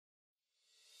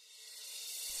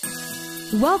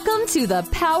Welcome to the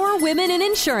Power Women in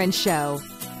Insurance Show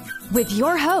with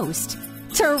your host,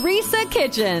 Teresa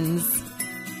Kitchens.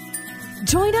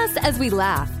 Join us as we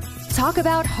laugh, talk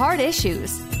about hard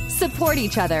issues, support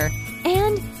each other,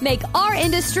 and make our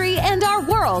industry and our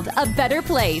world a better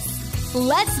place.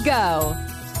 Let's go.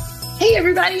 Hey,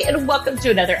 everybody, and welcome to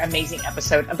another amazing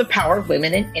episode of the Power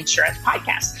Women in Insurance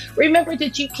podcast. Remember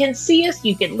that you can see us,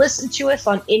 you can listen to us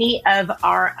on any of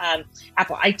our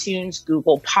Apple iTunes,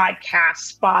 Google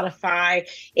Podcasts, Spotify,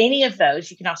 any of those.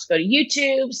 You can also go to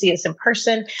YouTube, see us in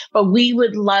person, but we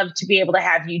would love to be able to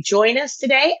have you join us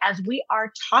today as we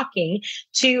are talking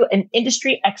to an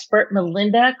industry expert,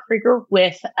 Melinda Krieger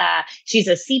with, she's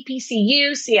a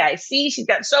CPCU, CIC. She's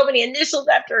got so many initials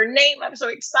after her name. I'm so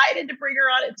excited to bring her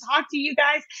on and talk to you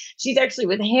guys. She's actually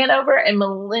with Hanover. And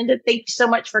Melinda, thank you so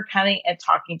much for coming and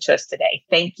talking to us today.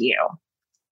 Thank you.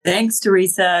 Thanks,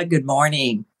 Teresa. Good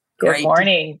morning. Good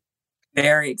morning.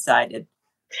 Very excited.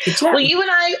 Well, you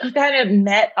and I kind of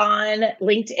met on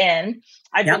LinkedIn.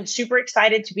 I've been super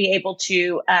excited to be able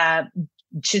to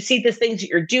see the things that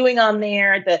you're doing on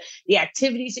there, the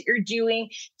activities that you're doing.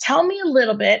 Tell me a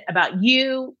little bit about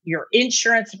you, your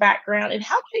insurance background, and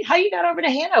how you got over to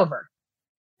Hanover.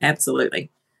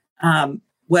 Absolutely.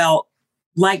 Well,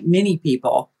 like many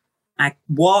people, I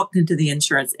walked into the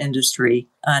insurance industry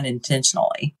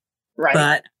unintentionally. Right.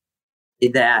 But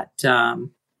that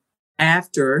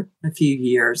after a few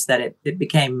years that it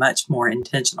became much more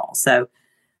intentional. So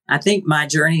I think my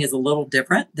journey is a little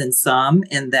different than some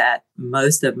in that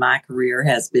most of my career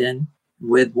has been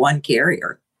with one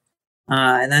carrier.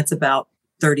 And that's about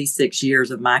 36 years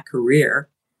of my career.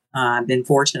 I've been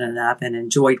fortunate enough and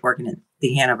enjoyed working at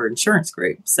the Hanover Insurance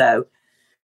Group. So,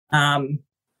 and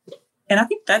I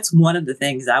think that's one of the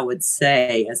things I would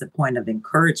say as a point of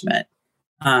encouragement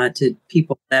to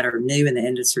people that are new in the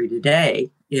industry today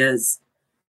is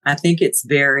I think it's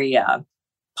very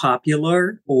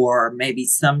popular, or maybe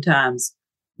sometimes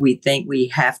we think we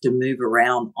have to move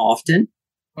around often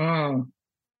to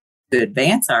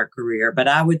advance our career. But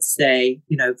I would say,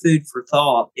 food for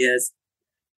thought is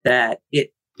that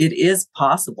it is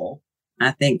possible,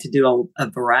 I think, to do a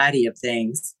variety of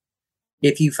things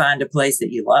if you find a place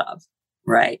that you love,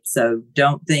 right? So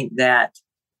don't think that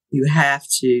you have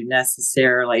to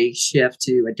necessarily shift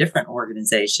to a different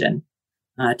organization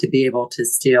to be able to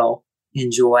still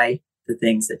enjoy the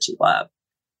things that you love.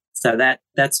 So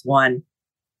that's one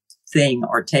thing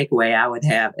or takeaway I would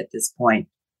have at this point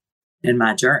in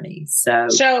my journey. So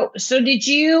did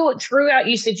you, throughout,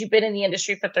 you said you've been in the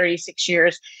industry for 36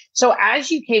 years. So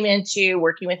as you came into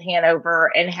working with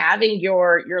Hanover and having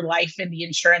your life in the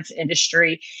insurance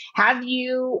industry, have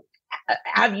you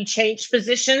changed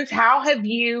positions? How have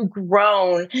you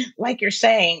grown, like you're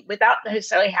saying, without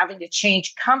necessarily having to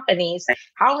change companies?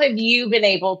 How have you been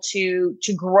able to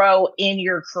grow in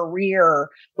your career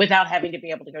without having to be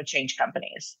able to go change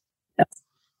companies?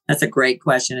 That's a great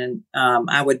question. And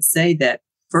I would say that,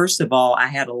 first of all, I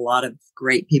had a lot of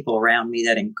great people around me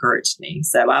that encouraged me.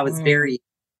 So I was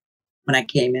when I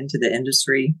came into the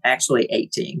industry, actually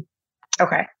 18.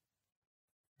 Okay.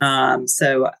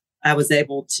 So I was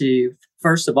able to,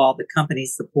 first of all, the company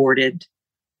supported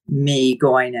me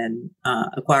going and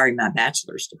acquiring my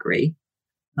bachelor's degree.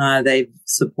 They've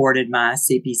supported my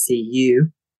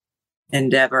CPCU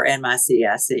endeavor and my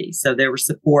CIC. So there was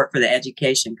support for the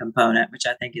education component, which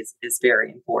I think is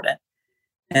very important.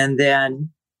 And then,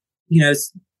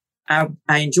 I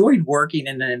enjoyed working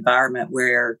in an environment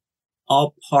where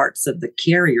all parts of the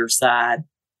carrier side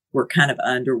were kind of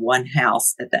under one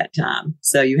house at that time.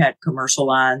 So you had commercial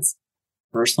lines,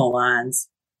 personal lines,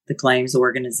 the claims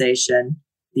organization,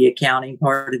 the accounting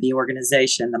part of the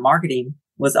organization, the marketing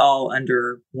was all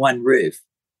under one roof.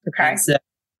 Okay. And so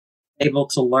able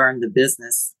to learn the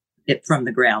business from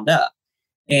the ground up.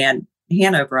 And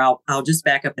Hanover, I'll just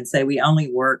back up and say we only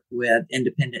work with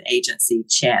independent agency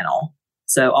channel.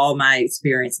 So all my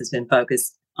experience has been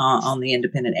focused on the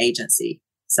independent agency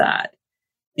side.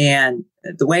 And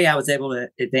the way I was able to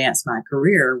advance my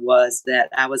career was that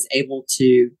I was able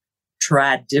to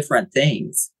try different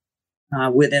things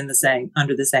under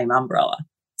the same umbrella.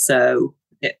 So,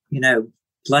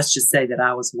 let's just say that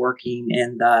I was working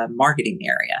in the marketing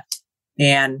area.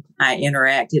 And I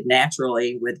interacted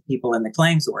naturally with people in the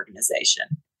claims organization.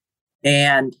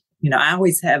 And, I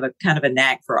always have a kind of a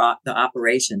knack for the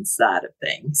operations side of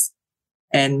things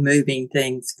and moving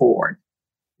things forward,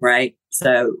 right?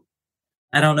 So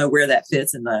I don't know where that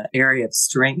fits in the area of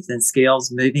strength and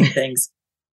skills, moving things.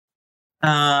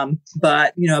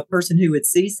 But, a person who would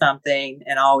see something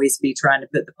and always be trying to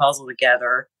put the puzzle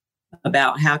together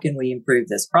about how can we improve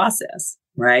this process,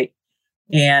 right?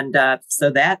 And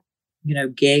so that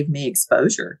gave me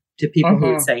exposure to people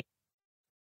who would say,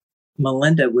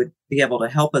 Melinda would be able to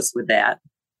help us with that.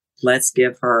 Let's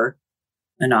give her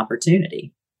an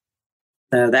opportunity.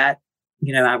 So that,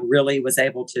 I really was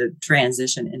able to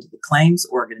transition into the claims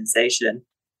organization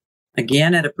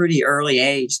again at a pretty early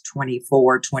age,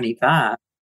 24, 25,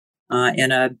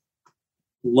 in a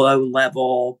low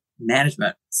level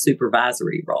management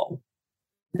supervisory role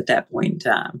at that point in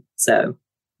time. So,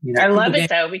 I love it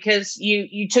though, because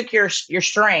you took your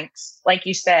strengths, like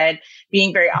you said,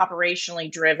 being very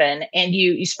operationally driven, and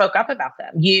you spoke up about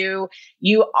them. You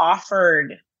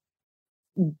offered,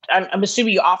 I'm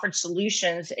assuming you offered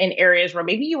solutions in areas where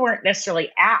maybe you weren't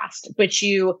necessarily asked, but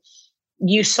you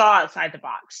saw outside the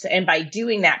box. And by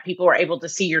doing that, people were able to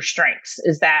see your strengths.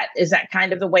 Is that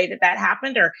kind of the way that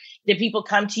happened? Or did people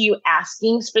come to you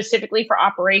asking specifically for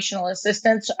operational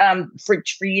assistance for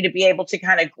you to be able to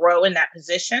kind of grow in that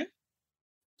position?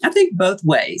 I think both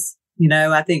ways.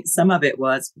 I think some of it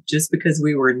was just because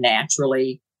we were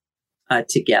naturally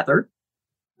together,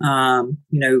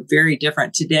 very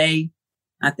different today.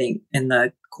 I think in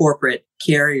the corporate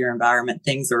carrier environment,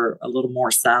 things are a little more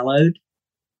siloed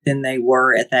than they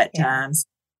were at that time.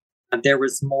 There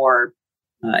was more,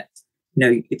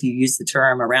 if you use the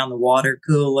term around the water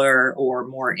cooler, or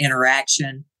more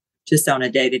interaction just on a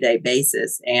day-to-day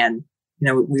basis. And,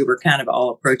 we were kind of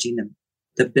all approaching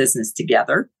the business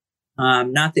together.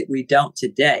 Not that we don't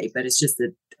today, but it's just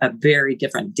a very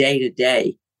different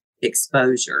day-to-day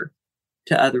exposure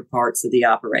to other parts of the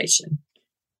operation.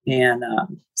 And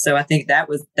so I think that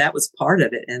was part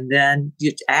of it. And then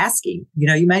asking,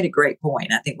 you made a great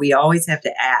point. I think we always have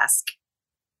to ask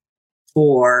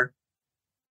for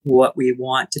what we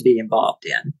want to be involved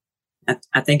in.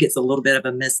 I think it's a little bit of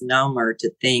a misnomer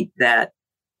to think that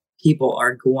people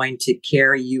are going to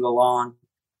carry you along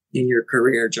in your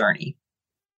career journey.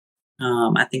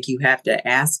 I think you have to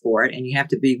ask for it, and you have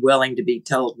to be willing to be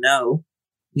told no,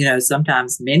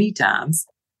 sometimes, many times,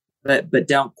 but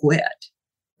don't quit.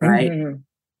 Right.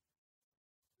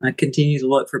 I continue to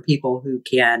look for people who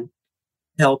can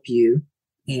help you.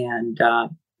 And,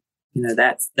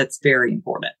 that's very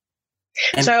important.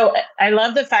 And so I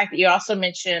love the fact that you also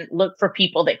mentioned look for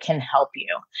people that can help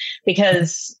you,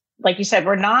 because like you said,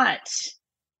 we're not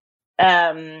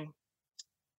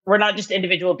just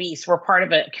individual beasts. We're part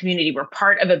of a community. We're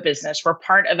part of a business. We're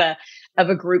part of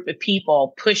a group of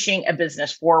people pushing a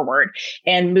business forward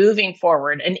and moving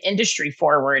forward, an industry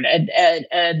forward,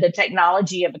 the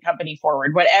technology of a company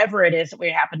forward, whatever it is that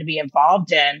we happen to be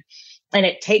involved in. And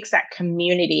it takes that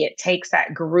community. It takes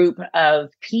that group of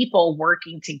people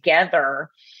working together.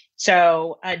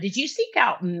 So did you seek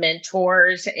out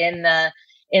mentors in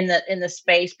the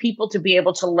space, people to be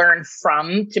able to learn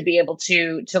from, to be able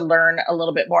to learn a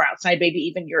little bit more outside, maybe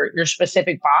even your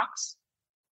specific box?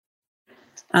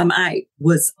 I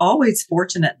was always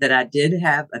fortunate that I did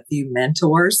have a few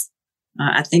mentors.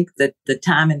 I think that the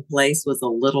time and place was a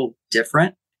little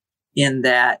different in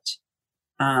that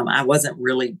I wasn't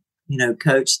really,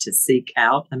 coached to seek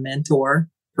out a mentor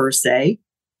per se,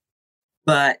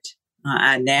 but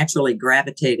I naturally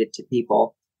gravitated to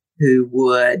people who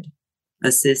would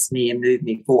assist me and move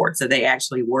me forward. So they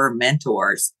actually were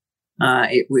mentors.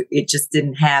 It just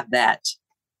didn't have that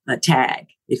tag,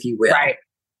 if you will. Right.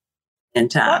 In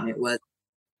time, it was.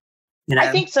 I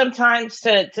think sometimes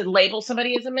to label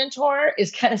somebody as a mentor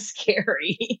is kind of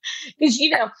scary because,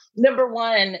 number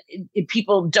one,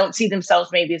 people don't see themselves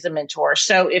maybe as a mentor.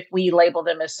 So if we label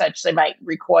them as such, they might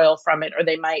recoil from it, or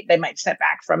they might step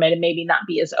back from it and maybe not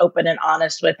be as open and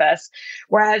honest with us.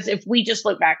 Whereas if we just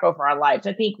look back over our lives,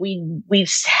 I think we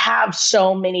have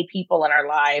so many people in our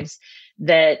lives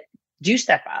that do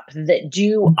step up, that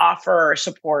do offer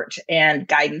support and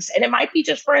guidance. And it might be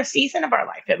just for a season of our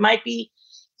life. It might be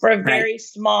for a very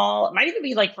small, it might even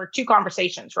be like for 2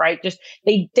 conversations, right? Just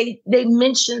they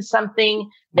mentioned something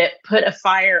that put a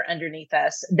fire underneath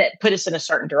us, that put us in a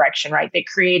certain direction, right? They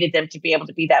created them to be able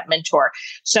to be that mentor.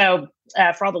 So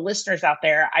for all the listeners out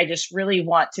there, I just really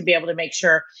want to be able to make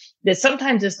sure that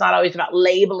sometimes it's not always about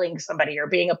labeling somebody or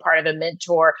being a part of a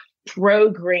mentor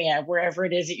program, wherever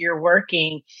it is that you're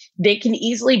working. They can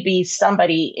easily be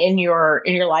somebody in your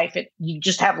life that you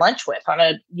just have lunch with on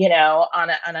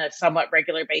a somewhat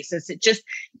regular basis. It just,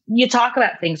 you talk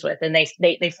about things with, and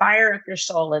they fire up your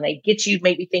soul, and they get you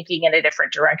maybe thinking in a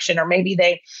different direction, or maybe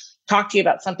they talk to you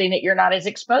about something that you're not as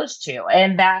exposed to.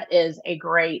 And that is a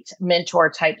great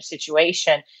mentor type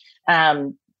situation.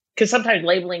 Because sometimes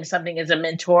labeling something as a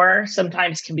mentor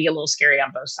sometimes can be a little scary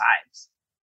on both sides.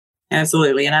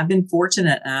 Absolutely. And I've been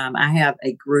fortunate. I have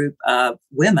a group of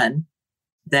women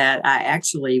that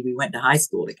we went to high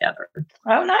school together.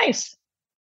 Oh, nice.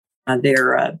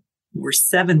 There were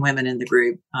 7 women in the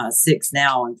group, 6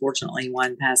 now. Unfortunately,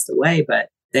 one passed away, but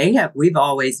we've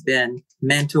always been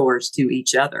mentors to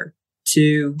each other.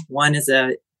 One is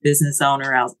a business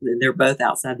owner out. They're both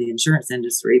outside the insurance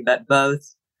industry, but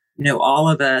both, all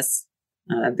of us,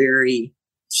 very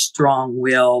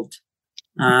strong-willed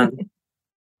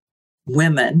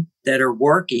women that are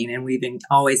working, and we've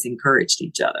always encouraged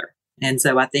each other. And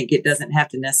so I think it doesn't have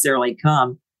to necessarily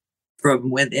come from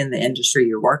within the industry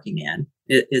you're working in.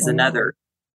 It is another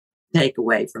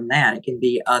takeaway from that. It can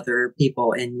be other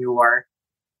people in your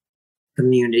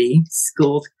community,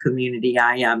 school community.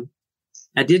 I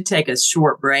did take a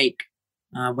short break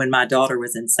when my daughter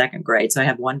was in 2nd grade. So I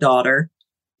have one daughter,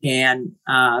 and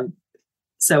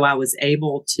so I was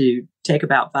able to take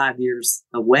about 5 years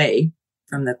away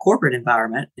from the corporate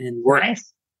environment and work.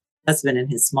 Nice. Husband in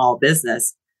his small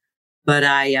business, but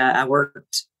I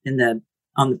worked on the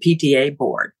PTA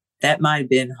board. That might have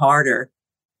been harder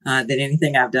than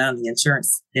anything I've done on the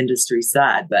insurance industry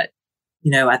side. But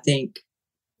I think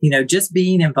just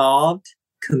being involved,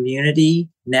 community,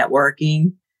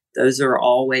 networking, those are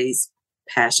always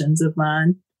passions of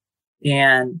mine.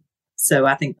 And so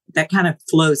I think that kind of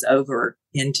flows over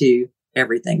into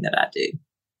everything that I do.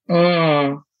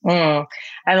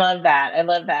 I love that. I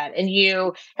love that. And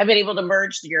you have been able to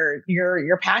merge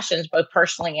your passions, both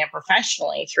personally and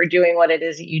professionally, through doing what it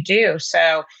is that you do.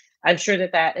 So I'm sure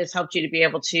that has helped you to be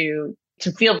able to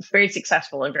feel very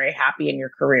successful and very happy in your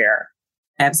career.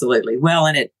 Absolutely. Well,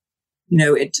 and it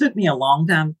took me a long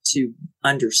time to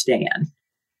understand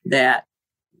that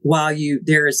while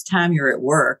there is time you're at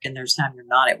work and there's time you're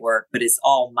not at work, but it's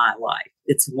all my life.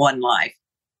 It's one life.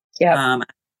 Yeah.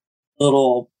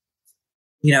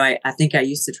 I think I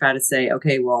used to try to say,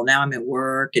 okay, well, now I'm at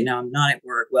work and now I'm not at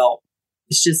work. Well,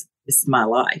 it's my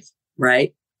life,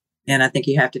 right? And I think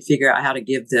you have to figure out how to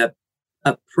give the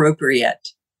appropriate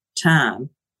time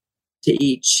to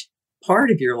each part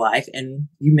of your life. And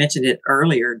you mentioned it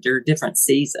earlier, there are different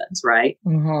seasons, right?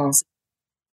 Mm-hmm. So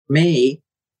for me,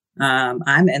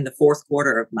 I'm in the 4th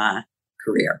quarter of my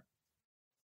career.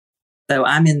 So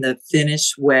I'm in the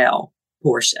finish well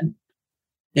portion.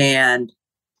 And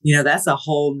that's a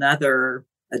whole nother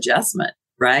adjustment,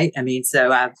 right? I mean,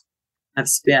 so I've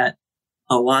spent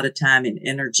a lot of time and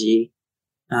energy,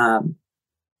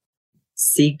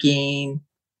 seeking,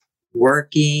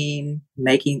 working,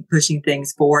 pushing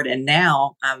things forward. And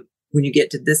now, when you get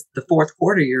to the 4th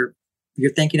quarter, you're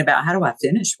thinking about, how do I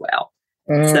finish well?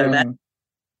 So that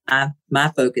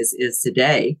my focus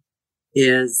today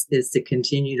is to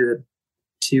continue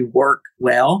to work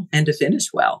well and to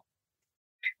finish well.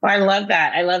 Well, I love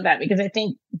that. I love that because I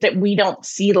think that we don't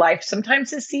see life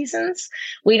sometimes as seasons.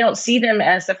 We don't see them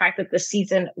as the fact that the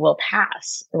season will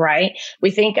pass, right?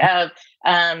 We think of,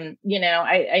 I know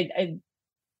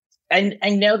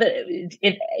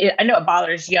that I know it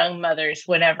bothers young mothers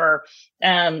whenever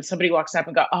somebody walks up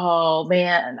and go, oh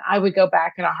man, I would go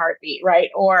back in a heartbeat,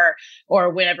 right? Or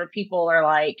whenever people are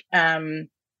like,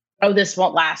 oh, this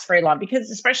won't last very long,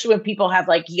 because especially when people have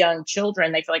like young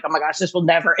children, they feel like, oh my gosh, this will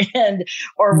never end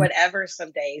or whatever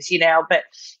some days, but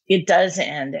it does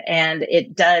end. And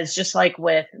it does, just like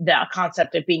with the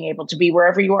concept of being able to be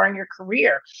wherever you are in your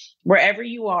career, wherever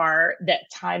you are, that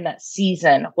time, that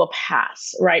season will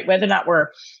pass, right? Whether or not we're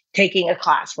taking a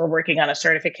class, we're working on a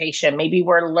certification, maybe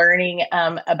we're learning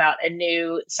about a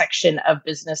new section of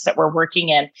business that we're working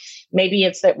in. Maybe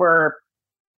it's that we're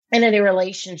in a new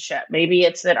relationship. Maybe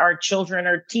it's that our children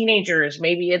are teenagers.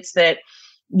 Maybe it's that,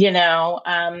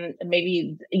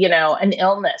 maybe, an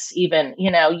illness even,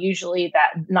 usually that,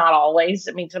 not always.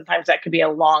 I mean, sometimes that could be a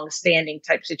long-standing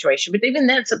type situation, but even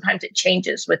then, sometimes it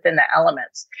changes within the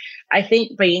elements. I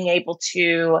think being able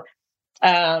to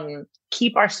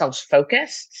keep ourselves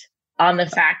focused on the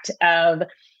fact of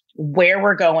where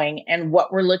we're going and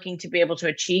what we're looking to be able to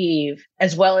achieve,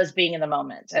 as well as being in the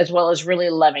moment, as well as really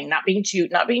loving, not being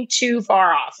too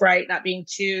far off, right? Not being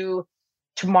too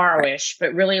tomorrow-ish,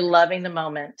 but really loving the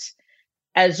moment,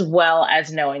 as well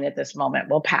as knowing that this moment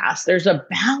will pass. There's a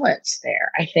balance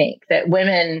there, I think, that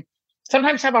women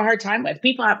sometimes have a hard time with.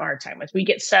 People have a hard time with. We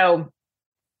get so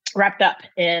wrapped up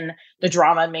in the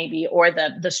drama, maybe, or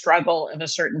the struggle of a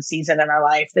certain season in our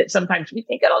life, that sometimes we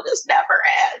think it'll just never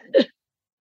end.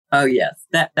 Oh yes,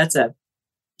 that's a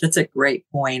great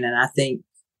point, and I think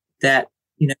that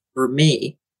for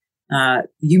me, I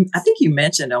think you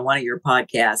mentioned on one of your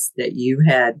podcasts that you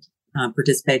had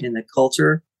participated in the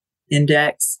Culture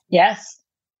Index. Yes,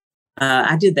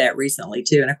 I did that recently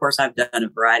too, and of course I've done a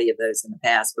variety of those in the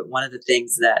past. But one of the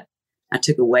things that I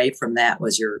took away from that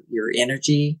was your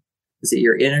energy. Was it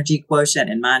your energy quotient?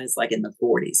 And mine is like in the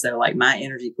 40s. So like my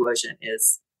energy quotient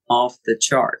is off the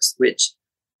charts, which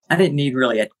I didn't need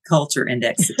really a culture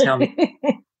index to tell me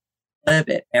to live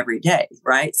it every day.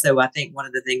 Right. So I think one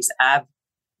of the things I've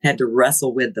had to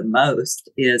wrestle with the most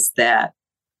is that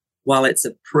while it's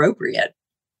appropriate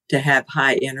to have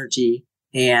high energy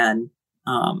and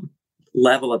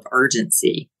level of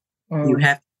urgency, you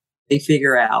have to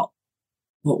figure out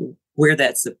where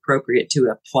that's appropriate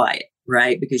to apply it,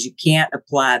 right? Because you can't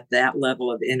apply that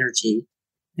level of energy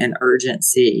and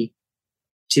urgency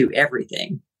to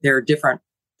everything. There are different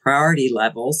priority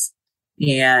levels,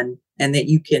 and that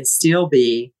you can still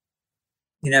be,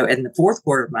 in the fourth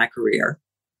quarter of my career,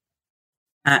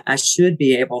 I should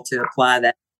be able to apply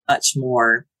that much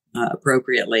more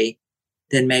appropriately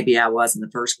than maybe I was in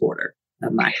the first quarter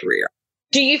of my career.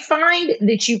 Do you find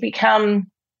that you become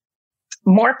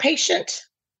more patient,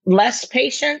 less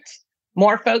patient,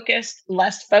 more focused,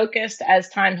 less focused as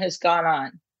time has gone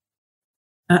on?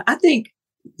 I think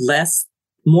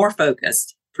more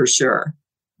focused for sure,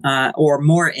 or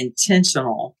more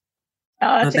intentional.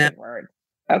 Oh, that's a good word.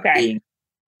 Okay.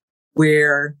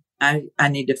 Where I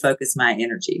need to focus my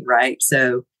energy, right?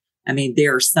 So,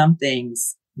 there are some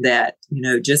things that,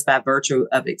 just by virtue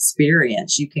of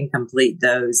experience, you can complete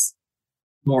those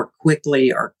more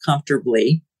quickly or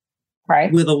comfortably,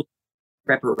 right, with a little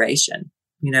preparation.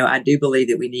 I do believe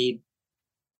that we need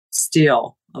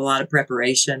still a lot of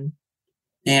preparation.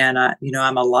 And,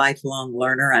 I'm a lifelong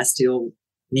learner. I still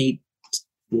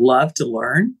love to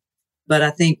learn. But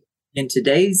I think in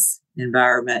today's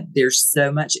environment, there's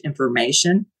so much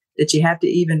information that you have to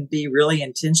even be really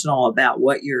intentional about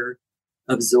what you're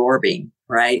absorbing,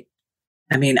 right?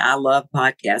 I love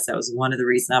podcasts. That was one of the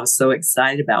reasons I was so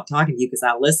excited about talking to you, because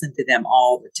I listen to them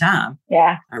all the time.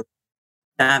 Yeah.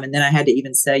 And then I had to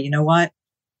even say, you know what?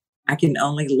 I can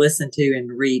only listen to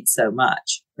and read so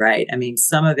much, right?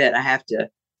 Some of it I have to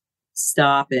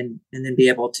stop and then be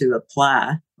able to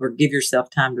apply, or give yourself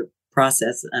time to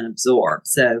process and absorb.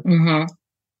 So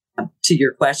to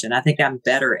your question, I think I'm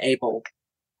better able to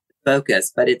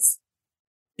focus, but it's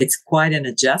quite an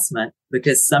adjustment,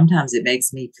 because sometimes it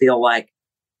makes me feel like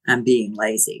I'm being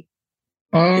lazy.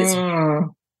 It's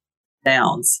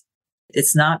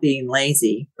not being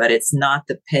lazy, but it's not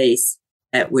the pace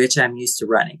at which I'm used to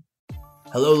running.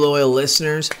 Hello, loyal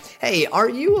listeners. Hey, are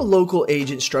you a local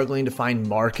agent struggling to find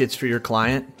markets for your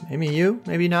client? Maybe you,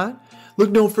 maybe not.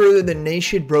 Look no further than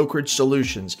Nation Brokerage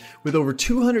Solutions. With over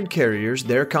 200 carriers,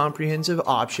 their comprehensive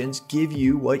options give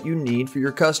you what you need for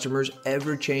your customers'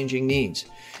 ever-changing needs.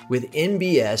 With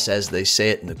NBS, as they say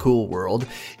it in the cool world,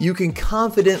 you can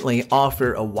confidently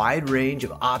offer a wide range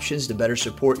of options to better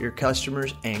support your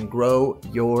customers and grow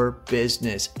your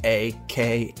business,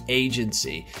 aka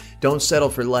agency. Don't settle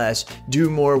for less. Do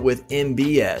more with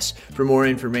NBS. For more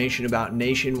information about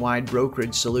nationwide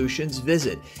brokerage solutions,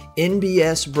 visit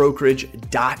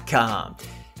nbsbrokerage.com.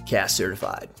 CAS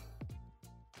certified.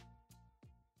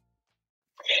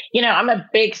 I'm a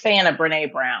big fan of Brene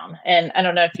Brown, and I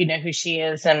don't know if you know who she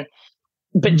is,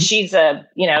 but she's a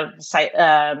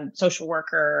social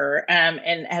worker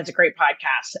and has a great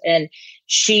podcast, and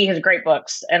she has great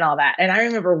books and all that. And I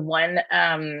remember one,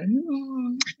 I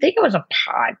think it was a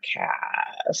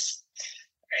podcast.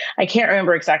 I can't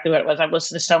remember exactly what it was. I've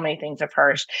listened to so many things of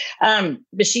hers.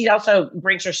 But she also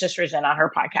brings her sisters in on her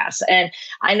podcast. And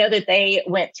I know that they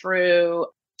went through,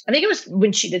 I think it was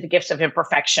when she did The Gifts of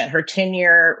Imperfection, her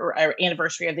 10-year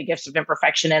anniversary of The Gifts of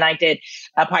Imperfection. And I did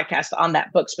a podcast on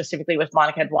that book specifically with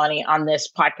Monica Dwani on this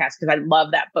podcast, because I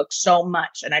love that book so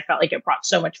much. And I felt like it brought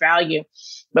so much value.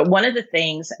 But one of the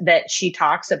things that she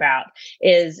talks about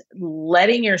is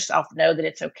letting yourself know that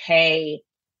it's okay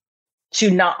to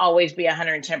not always be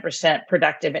 110%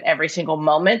 productive at every single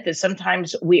moment, that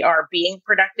sometimes we are being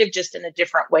productive just in a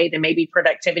different way than maybe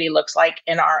productivity looks like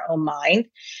in our own mind,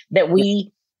 that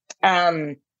we,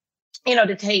 to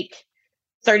take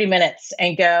 30 minutes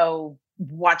and go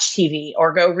watch TV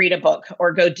or go read a book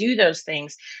or go do those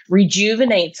things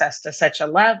rejuvenates us to such a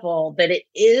level that it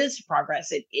is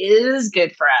progress. It is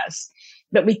good for us,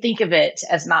 but we think of it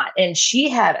as not. And she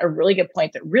had a really good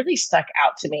point that really stuck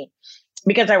out to me,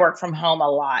 because I work from home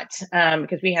a lot,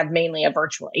 because we have mainly a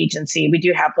virtual agency. We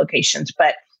do have locations,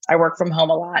 but I work from home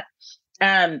a lot.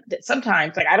 That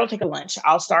sometimes, like, I don't take a lunch.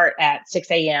 I'll start at 6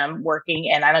 a.m.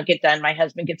 working, and I don't get done. My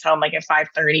husband gets home like at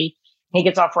 5:30. He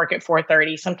gets off work at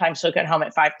 4:30. Sometimes he'll get home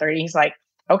at 5:30. He's like,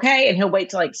 okay. And he'll wait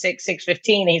till like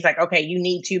 6:15. And he's like, okay, you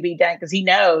need to be done. Because he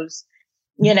knows,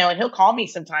 and he'll call me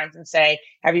sometimes and say,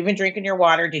 have you been drinking your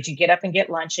water? Did you get up and get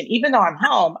lunch? And even though I'm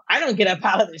home, I don't get up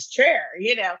out of this chair,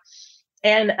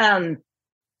 And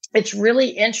it's really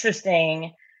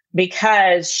interesting,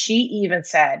 because she even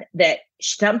said that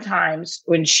sometimes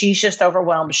when she's just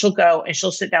overwhelmed, she'll go and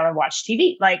she'll sit down and watch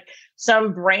TV, like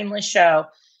some brainless show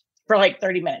for like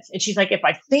 30 minutes. And she's like, if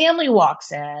my family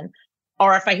walks in,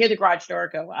 or if I hear the garage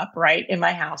door go up, right, in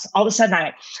my house, all of a sudden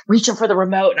I reach for the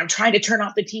remote and I'm trying to turn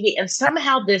off the TV. And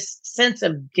somehow this sense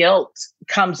of guilt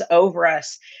comes over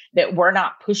us that we're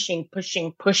not pushing.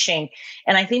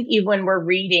 And I think even when we're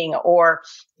reading, or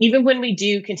even when we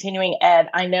do continuing ed,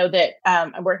 I know that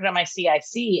I'm working on my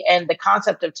CIC, and the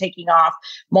concept of taking off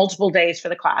multiple days for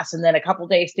the class and then a couple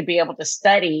days to be able to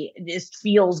study, this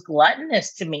feels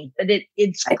gluttonous to me. But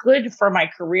it's good for my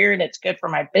career and it's good for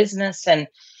my business. And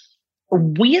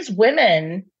we as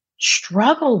women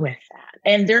struggle with that.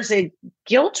 And there's a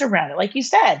guilt around it. Like you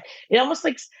said, it almost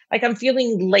like I'm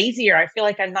feeling lazier. I feel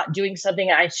like I'm not doing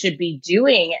something I should be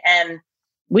doing. And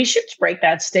we should break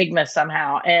that stigma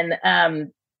somehow. And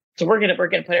so we're gonna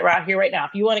put it right here, right now.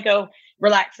 If you want to go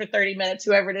relax for 30 minutes,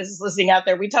 whoever it is listening out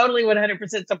there, we totally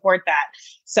 100% support that.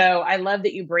 So I love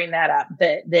that you bring that up,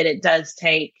 that it does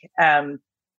take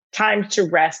time to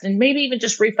rest and maybe even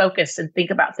just refocus and think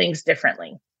about things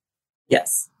differently.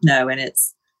 Yes. No. And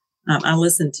it's, I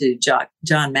listen to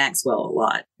John Maxwell a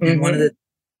lot. And one of the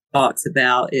talks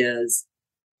about is,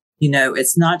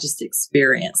 it's not just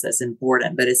experience that's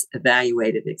important, but it's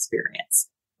evaluated experience.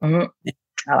 I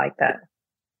like that.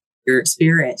 Your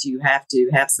experience, you have to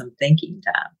have some thinking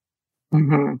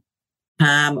time.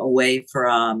 Time away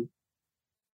from,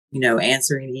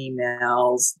 answering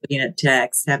emails, looking at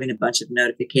texts, having a bunch of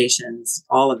notifications,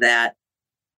 all of that.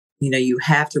 You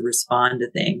have to respond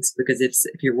to things, because if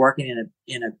you're working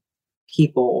in a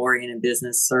people-oriented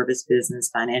business, service business,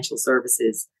 financial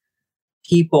services,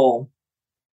 people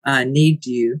need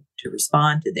you to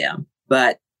respond to them.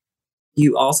 But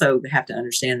you also have to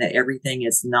understand that everything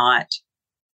is not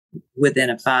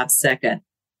within a 5-second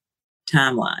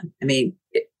timeline. I mean,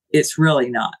 it's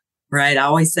really not, right? I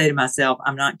always say to myself,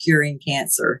 I'm not curing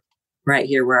cancer right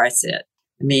here where I sit.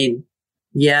 I mean,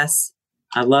 yes,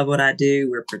 I love what I do.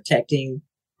 We're protecting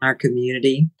our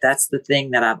community. That's the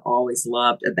thing that I've always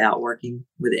loved about working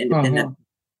with independent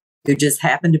who just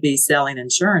happen to be selling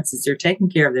insurance, is they're taking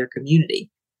care of their community,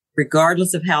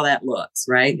 regardless of how that looks,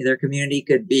 right? Their community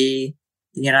could be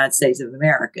the United States of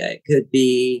America. It could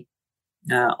be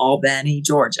Albany,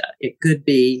 Georgia. It could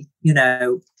be,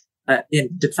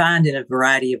 defined in a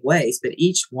variety of ways, but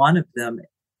each one of them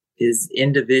is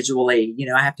individually,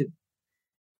 I have to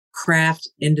craft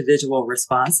individual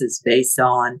responses based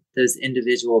on those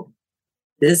individual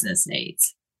business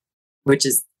needs, which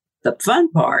is the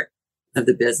fun part of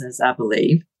the business, I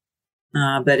believe.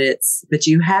 But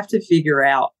you have to figure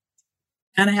out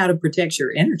kind of how to protect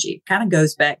your energy. It kind of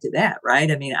goes back to that, right?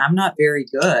 I mean, I'm not very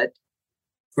good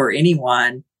for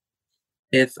anyone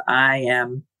if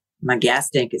my gas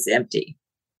tank is empty.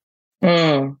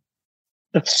 That's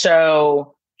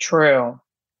so true.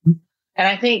 And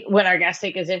I think when our gas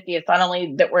tank is empty, it's not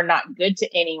only that we're not good to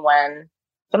anyone,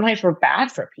 sometimes we're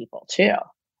bad for people too.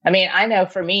 I mean, I know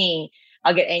for me,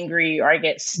 I'll get angry or I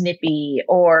get snippy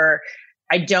or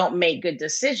I don't make good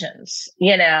decisions,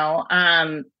 And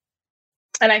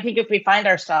I think if we find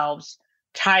ourselves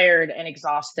tired and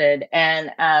exhausted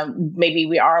and maybe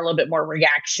we are a little bit more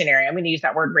reactionary, I'm going to use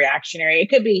that word reactionary. It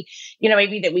could be,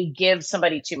 maybe that we give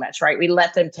somebody too much, right? We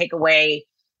let them take away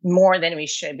more than we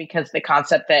should because the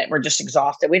concept that we're just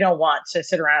exhausted. We don't want to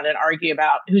sit around and argue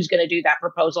about who's going to do that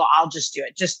proposal. I'll just do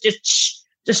it. Just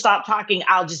stop talking.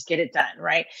 I'll just get it done.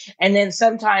 Right. And then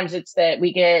sometimes it's that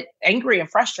we get angry and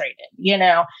frustrated,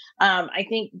 I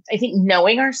think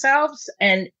knowing ourselves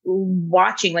and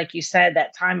watching, like you said,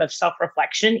 that time of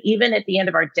self-reflection, even at the end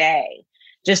of our day,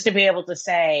 just to be able to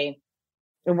say,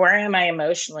 where am I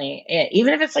emotionally?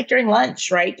 Even if it's like during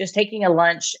lunch, right? Just taking a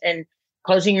lunch and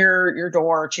closing your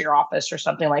door to your office or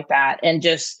something like that. And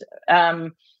just,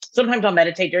 sometimes I'll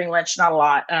meditate during lunch, not a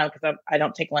lot, because I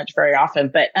don't take lunch very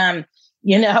often, but,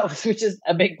 which is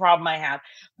a big problem I have.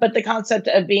 But the concept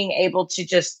of being able to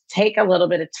just take a little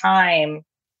bit of time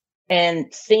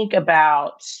and think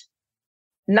about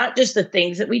not just the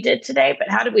things that we did today, but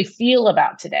how do we feel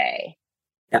about today?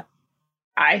 Yeah.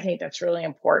 I think that's really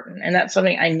important. And that's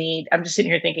something I need. I'm just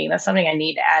sitting here thinking that's something I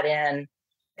need to add in.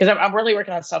 Because I'm really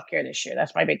working on self-care this year.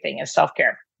 That's my big thing is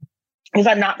self-care, because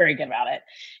I'm not very good about it.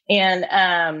 And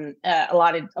a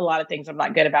lot of things I'm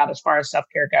not good about as far as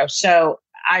self-care goes. So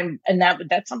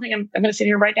that's something I'm going to sit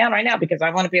here right down right now, because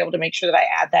I want to be able to make sure that I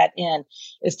add that in,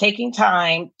 is taking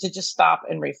time to just stop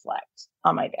and reflect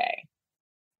on my day.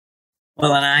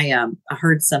 Well, and I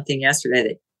heard something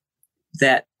yesterday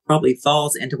that probably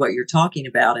falls into what you're talking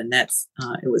about. And that's,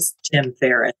 it was Tim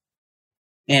Ferriss.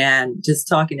 And just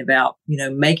talking about,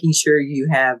 making sure you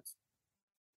have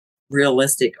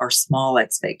realistic or small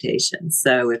expectations.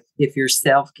 So if your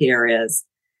self-care is,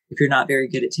 if you're not very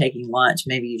good at taking lunch,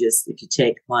 maybe if you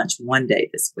take lunch one day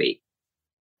this week,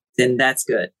 then that's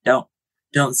good. Don't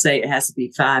say it has to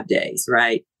be 5 days,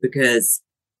 right? Because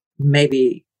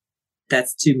maybe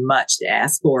that's too much to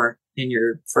ask for in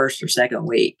your first or second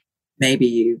week.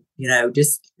 Maybe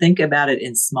just think about it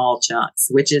in small chunks,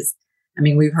 which is,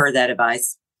 we've heard that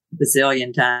advice a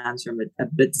bazillion times from a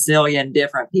bazillion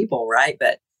different people, right?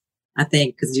 But I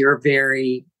think because you're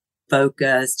very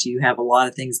focused, you have a lot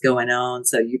of things going on.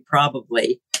 So you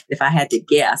probably, if I had to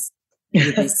guess,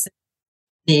 you'd be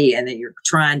me, and then you're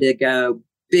trying to go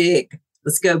big.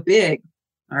 Let's go big.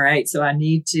 All right. So I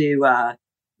need to,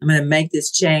 I'm going to make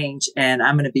this change and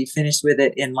I'm going to be finished with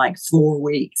it in like 4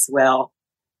 weeks. Well,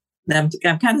 I'm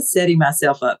kind of setting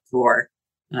myself up for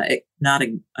not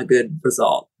a good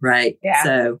result. Right. Yeah.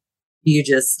 So you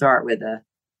just start with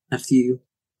a few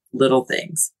little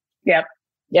things. Yep.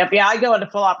 Yeah, I go into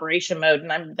full operation mode and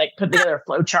I'm like, put together a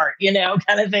flow chart, kind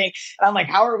of thing. And I'm like,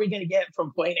 how are we going to get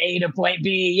from point A to point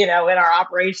B, in our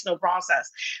operational process?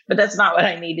 But that's not what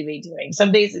I need to be doing.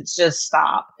 Some days it's just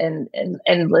stop and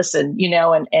listen,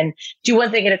 and do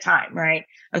one thing at a time, right?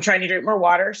 I'm trying to drink more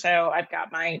water. So I've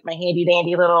got my handy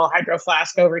dandy little hydro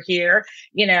flask over here,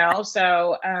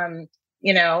 so, trying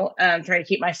to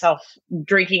keep myself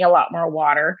drinking a lot more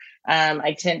water.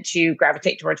 I tend to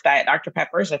gravitate towards Diet Dr.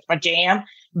 Peppers. That's my jam.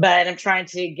 But I'm trying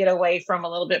to get away from a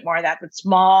little bit more of that, but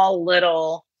small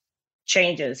little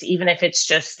changes, even if it's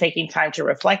just taking time to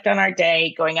reflect on our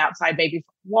day, going outside, maybe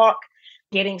for a walk,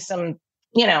 getting some,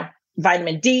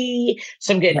 vitamin D,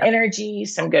 some good energy,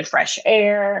 some good fresh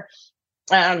air.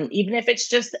 Even if it's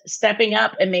just stepping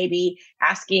up and maybe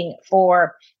asking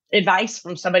for advice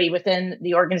from somebody within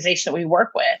the organization that we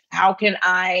work with. How can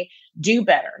I do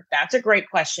better? That's a great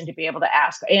question to be able to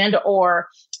ask, and or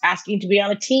asking to be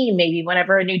on a team, maybe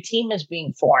whenever a new team is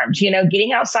being formed,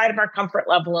 getting outside of our comfort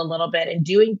level a little bit and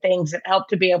doing things that help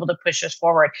to be able to push us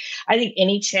forward. I think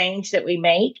any change that we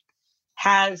make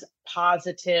has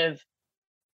positive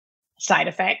side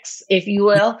effects, if you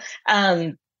will.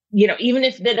 Even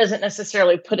if that doesn't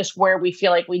necessarily put us where we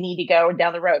feel like we need to go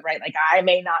down the road, right? Like I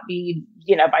may not be,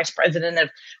 vice president of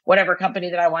whatever company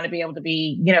that I want to be able to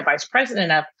be, vice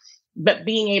president of, but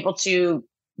being able to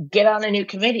get on a new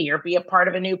committee or be a part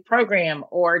of a new program,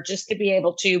 or just to be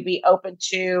able to be open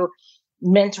to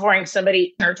mentoring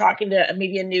somebody or talking to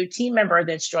maybe a new team member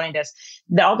that's joined us.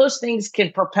 All those things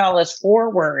can propel us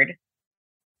forward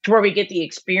to where we get the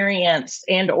experience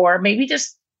and, or maybe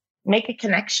just make a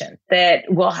connection that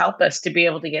will help us to be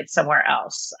able to get somewhere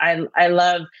else. I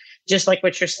love, just like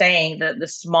what you're saying, the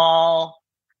small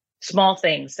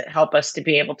things that help us to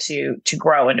be able to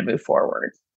grow and to move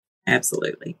forward.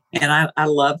 Absolutely. And I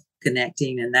love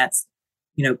connecting, and that's,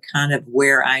 kind of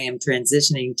where I am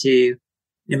transitioning to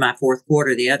in my fourth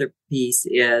quarter. The other piece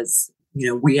is,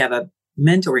 we have a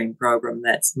mentoring program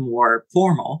that's more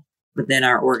formal within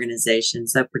our organization.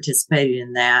 So participating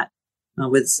in that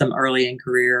with some early in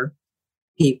career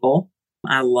people.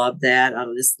 I love that. I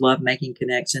just love making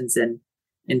connections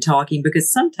and talking,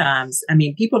 because sometimes,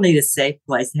 people need a safe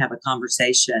place to have a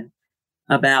conversation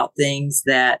about things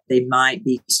that they might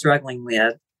be struggling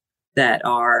with that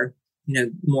are,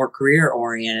 more career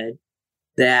oriented,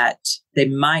 that they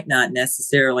might not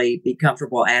necessarily be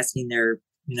comfortable asking their,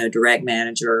 direct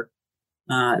manager,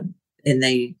 and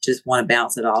they just want to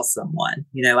bounce it off someone.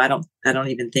 I don't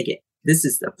even think this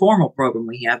is the formal program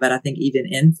we have, but I think even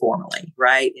informally,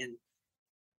 right? And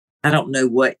I don't know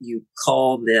what you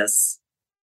call this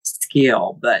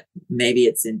skill, but maybe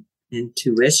it's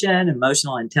intuition,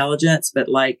 emotional intelligence. But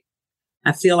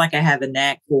I feel like I have a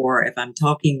knack for, if I'm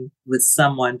talking with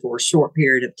someone for a short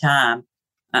period of time,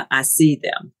 I see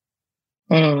them,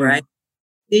 right?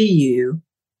 See you.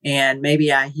 And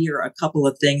maybe I hear a couple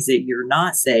of things that you're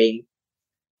not saying,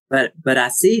 but I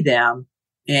see them.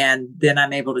 And then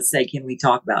I'm able to say, can we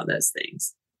talk about those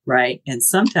things? Right. And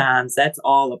sometimes that's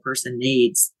all a person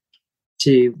needs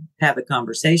to have a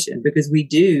conversation, because we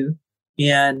do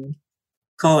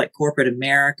call it corporate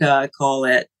America, call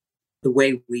it the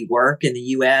way we work in the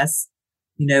US.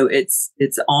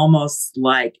 It's almost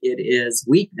like it is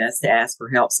weakness to ask for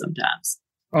help sometimes.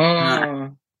 I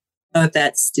don't know if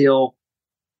that's still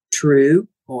true,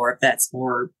 or if that's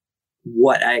more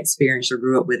what I experienced or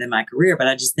grew up with in my career, but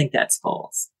I just think that's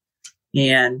false.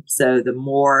 And so the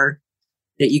more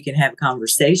that you can have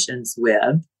conversations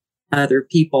with other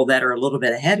people that are a little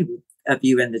bit ahead of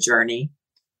you in the journey,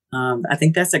 I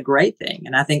think that's a great thing.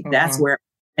 And I think that's where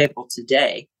I'm able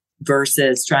today,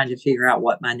 versus trying to figure out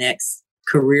what my next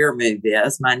career move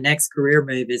is. My next career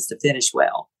move is to finish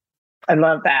well. I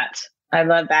love that. I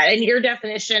love that. And your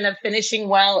definition of finishing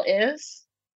well is?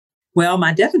 Well,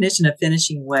 my definition of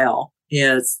finishing well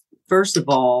is, first of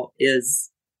all, is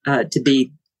to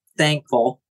be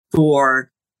thankful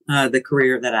for the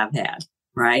career that I've had,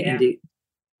 right? Yeah. And to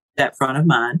that front of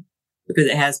mind, because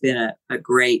it has been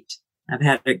I've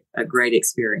had a great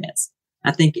experience.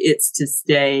 I think it's to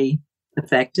stay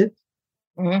effective.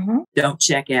 Mm-hmm. Don't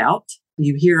check out.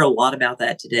 You hear a lot about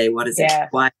that today. What is it?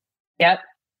 Why? Yep.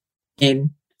 And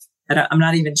I'm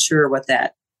not even sure what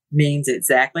that means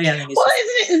exactly. I think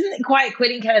it's isn't it quiet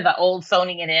quitting kind of the old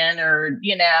phoning it in, or,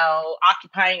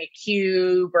 occupying a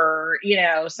cube, or,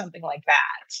 something like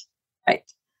that? Right.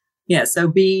 Yeah. So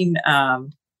being,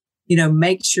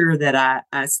 make sure that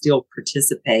I still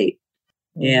participate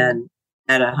in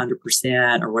at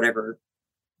 100% or whatever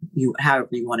however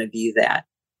you want to view that.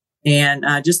 And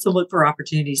just to look for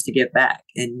opportunities to give back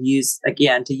and use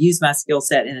my skill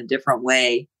set in a different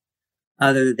way,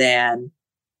 other than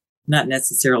not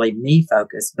necessarily me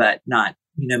focused, but not,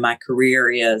 my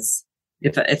career is,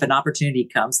 if an opportunity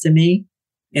comes to me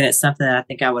and it's something that I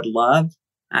think I would love,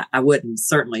 I wouldn't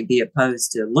certainly be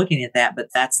opposed to looking at that, but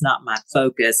that's not my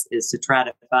focus, is to try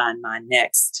to find my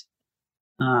next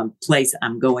place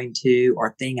I'm going to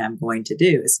or thing I'm going to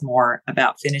do. It's more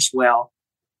about finish well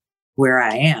where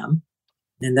I am,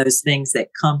 and those things that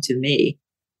come to me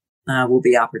will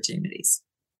be opportunities.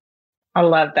 I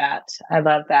love that.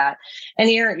 And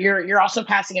you're also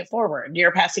passing it forward.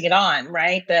 You're passing it on,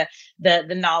 right? The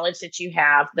knowledge that you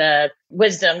have, the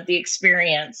wisdom, the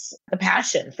experience, the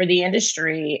passion for the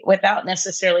industry, without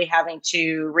necessarily having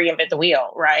to reinvent the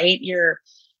wheel, right? You're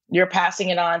passing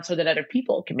it on so that other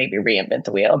people can maybe reinvent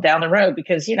the wheel down the road,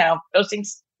 because, those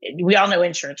things, we all know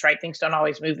insurance, right? Things don't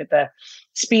always move at the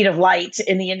speed of light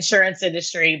in the insurance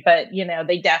industry, but,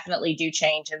 they definitely do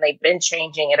change, and they've been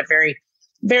changing at a very,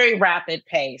 very rapid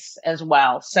pace as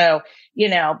well. So,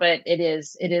 but it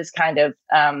is kind of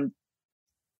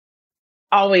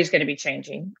always going to be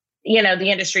changing. The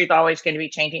industry is always going to be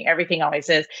changing. Everything always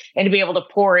is. And to be able to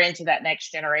pour into that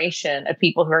next generation of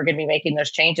people who are going to be making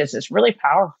those changes is really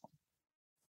powerful.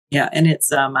 Yeah. And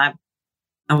it's, I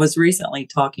was recently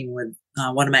talking with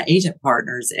one of my agent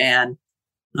partners, and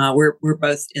we're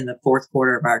both in the fourth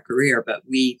quarter of our career, but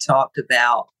we talked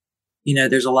about,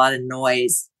 there's a lot of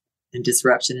noise and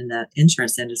disruption in the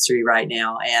insurance industry right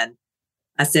now. And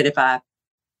I said, if I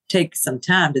take some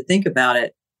time to think about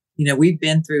it, we've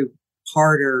been through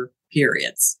harder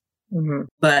periods,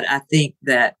 but I think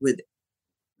that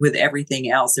with everything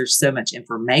else, there's so much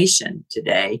information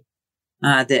today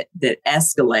that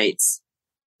escalates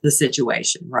the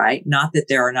situation, right? Not that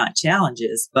there are not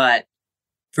challenges, but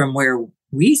from where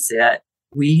we sit,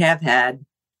 we have had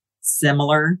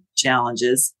similar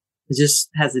challenges. It just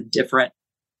has a different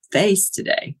face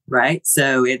today, right?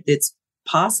 So it's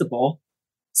possible,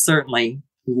 certainly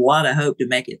a lot of hope to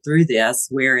make it through this,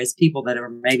 whereas people that are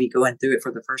maybe going through it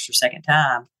for the first or second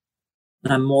time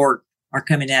are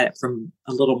coming at it from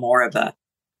a little more of a,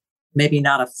 maybe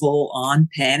not a full on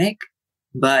panic,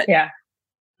 but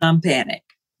some panic,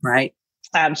 right?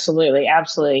 Absolutely.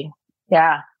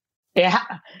 Yeah. Because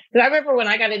I remember when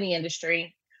I got in the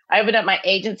industry, I opened up my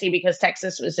agency because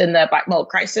Texas was in the black mold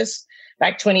crisis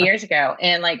back 20 years ago.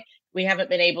 And we haven't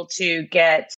been able to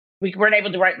we weren't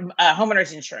able to write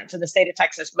homeowners insurance in the state of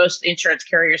Texas. Most insurance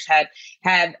carriers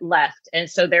had left. And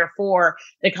so therefore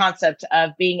the concept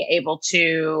of being able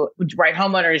to write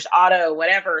homeowners, auto,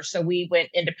 whatever. So we went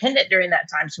independent during that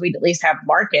time. So we'd at least have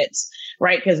markets,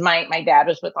 right? Because my dad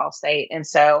was with Allstate. And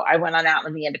so I went on out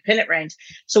in the independent range.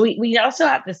 So we also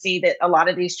have to see that a lot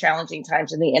of these challenging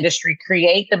times in the industry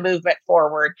create the movement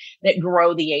forward that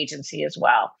grow the agency as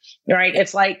well, right?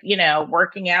 It's like,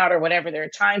 working out or whatever. There are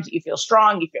times that you feel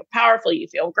strong, you feel powerful, you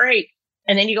feel great.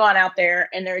 And then you go on out there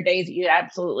and there are days that it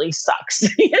absolutely sucks,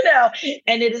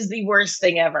 and it is the worst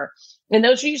thing ever. And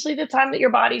those are usually the time that your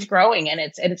body's growing and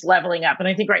it's leveling up. And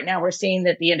I think right now we're seeing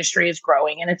that the industry is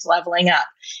growing and it's leveling up,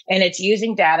 and it's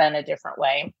using data in a different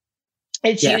way.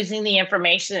 It's using the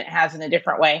information it has in a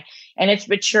different way, and it's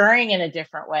maturing in a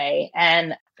different way.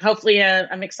 And hopefully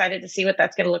I'm excited to see what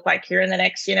that's going to look like here in the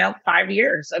next, 5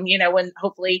 years. When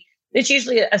hopefully it's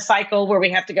usually a cycle where we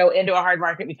have to go into a hard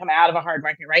market, we come out of a hard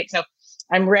market, right? So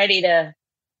I'm ready to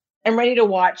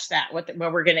watch that, where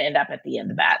we're going to end up at the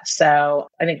end of that. So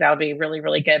I think that'll be really,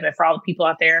 really good. But for all the people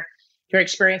out there who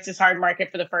experience this hard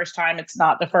market for the first time, it's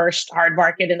not the first hard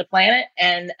market in the planet.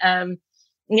 And,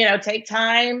 take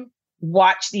time,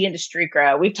 watch the industry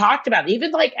grow. We've talked about it,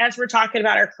 even as we're talking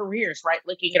about our careers, right?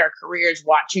 Looking at our careers,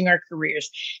 watching our careers,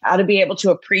 how to be able to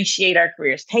appreciate our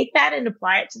careers. Take that and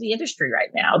apply it to the industry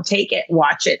right now. Take it,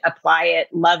 watch it, apply it,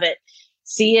 love it.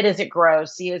 see it as it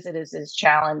grows, see it as it's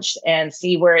challenged, and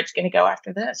see where it's going to go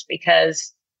after this,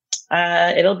 because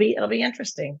it'll be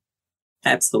interesting.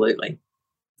 Absolutely.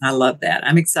 I love that.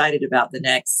 I'm excited about the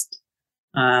next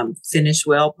finish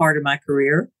well part of my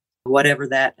career, whatever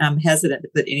that. I'm hesitant to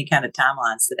put any kind of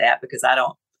timelines to that because I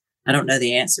don't know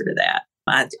the answer to that.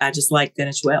 I just like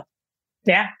finish well.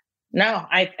 Yeah. No,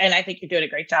 I think you're doing a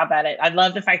great job at it. I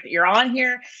love the fact that you're on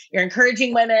here, you're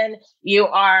encouraging women, you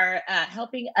are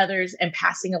helping others and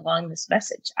passing along this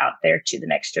message out there to the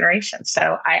next generation.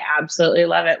 So I absolutely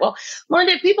love it. Well,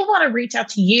 Melinda, if people want to reach out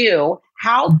to you,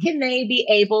 how can they be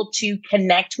able to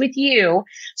connect with you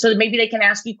so that maybe they can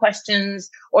ask you questions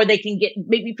or they can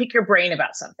maybe pick your brain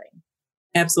about something?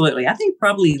 Absolutely. I think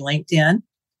probably LinkedIn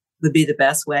would be the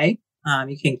best way.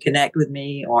 You can connect with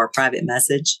me or private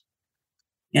message.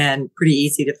 And pretty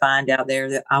easy to find out there.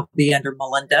 That I'll be under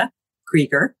Melinda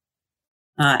Krieger.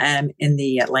 I'm in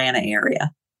the Atlanta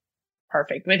area.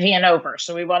 Perfect. With Hanover.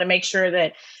 So we want to make sure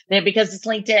that because it's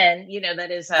LinkedIn,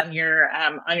 that is on your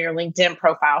LinkedIn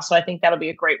profile. So I think that'll be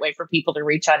a great way for people to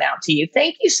reach on out to you.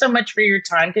 Thank you so much for your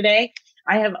time today.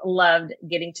 I have loved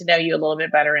getting to know you a little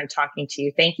bit better and talking to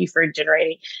you. Thank you for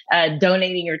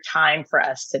donating your time for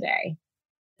us today.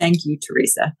 Thank you,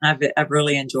 Teresa. I've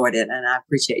really enjoyed it, and I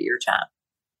appreciate your time.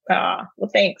 Well,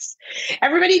 thanks.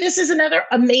 Everybody, this is another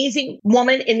amazing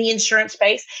woman in the insurance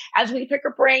space. As we pick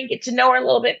her brain, get to know her a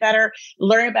little bit better,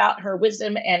 learn about her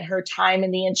wisdom and her time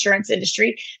in the insurance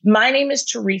industry. My name is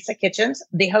Teresa Kitchens,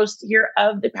 the host here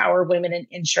of the Power Women in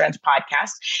Insurance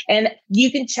podcast. And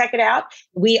you can check it out.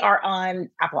 We are on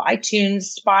Apple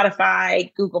iTunes,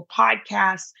 Spotify, Google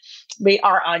Podcasts. We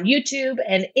are on YouTube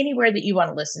and anywhere that you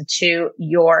want to listen to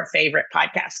your favorite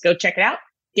podcast. Go check it out.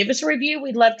 Give us a review.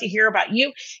 We'd love to hear about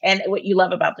you and what you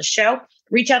love about the show.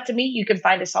 Reach out to me. You can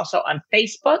find us also on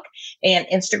Facebook and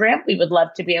Instagram. We would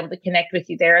love to be able to connect with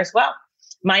you there as well.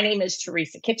 My name is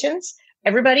Teresa Kitchens.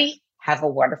 Everybody, have a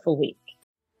wonderful week.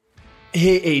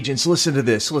 Hey, agents, listen to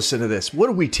this. What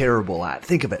are we terrible at?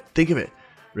 Think of it.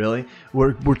 Really?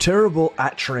 We're terrible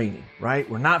at training, right?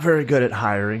 We're not very good at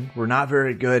hiring. We're not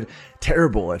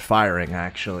terrible at firing,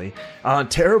 actually.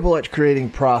 Terrible at creating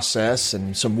process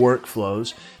and some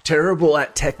workflows. Terrible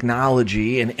at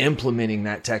technology and implementing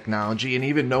that technology and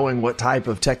even knowing what type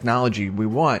of technology we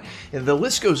want. And the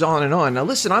list goes on and on. Now,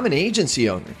 listen, I'm an agency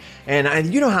owner,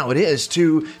 and you know how it is.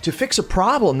 To fix a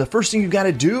problem, the first thing you've got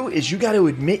to do is you got to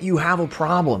admit you have a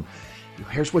problem.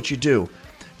 Here's what you do.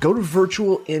 Go to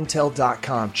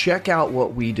virtualintel.com. Check out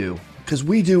what we do, because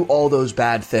we do all those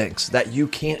bad things that you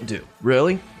can't do,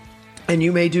 really. And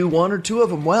you may do one or two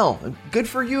of them well. Good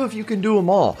for you if you can do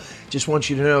them all. Just want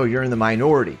you to know you're in the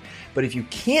minority. But if you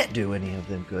can't do any of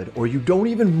them good, or you don't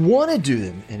even want to do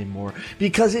them anymore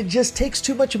because it just takes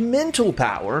too much mental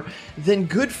power, then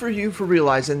good for you for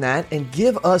realizing that, and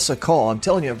give us a call. I'm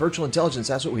telling you, Virtual Intelligence,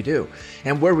 that's what we do.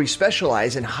 And where we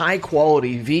specialize in high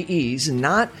quality VEs,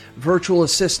 not virtual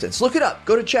assistants. Look it up.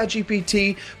 Go to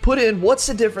ChatGPT, put in what's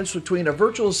the difference between a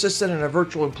virtual assistant and a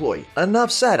virtual employee.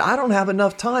 Enough said. I don't have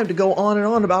enough time to go on and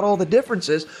on about all the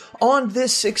differences on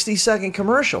this 60-second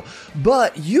commercial.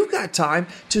 But you've got time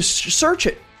to search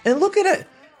it and look at it.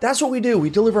 That's what we do. We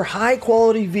deliver high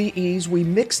quality VEs. We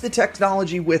mix the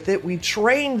technology with it. We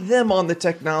train them on the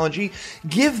technology,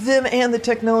 give them and the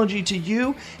technology to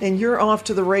you, and you're off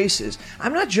to the races.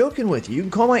 I'm not joking with you. You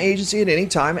can call my agency at any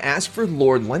time, ask for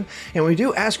Lordland, and we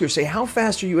do ask her, say, how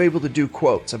fast are you able to do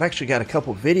quotes? I've actually got a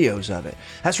couple videos of it.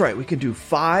 That's right. We can do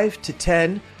 5 to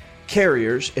 10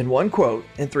 carriers in one quote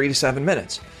in 3 to 7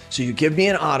 minutes. So you give me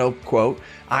an auto quote,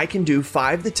 I can do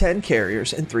 5 to 10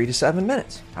 carriers in 3 to 7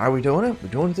 minutes. How are we doing it? We're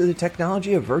doing it through the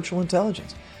technology of virtual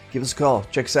intelligence. Give us a call.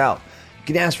 Check us out. You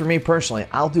can ask for me personally.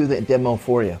 I'll do the demo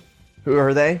for you. Who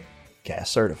are they? CAS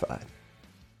certified.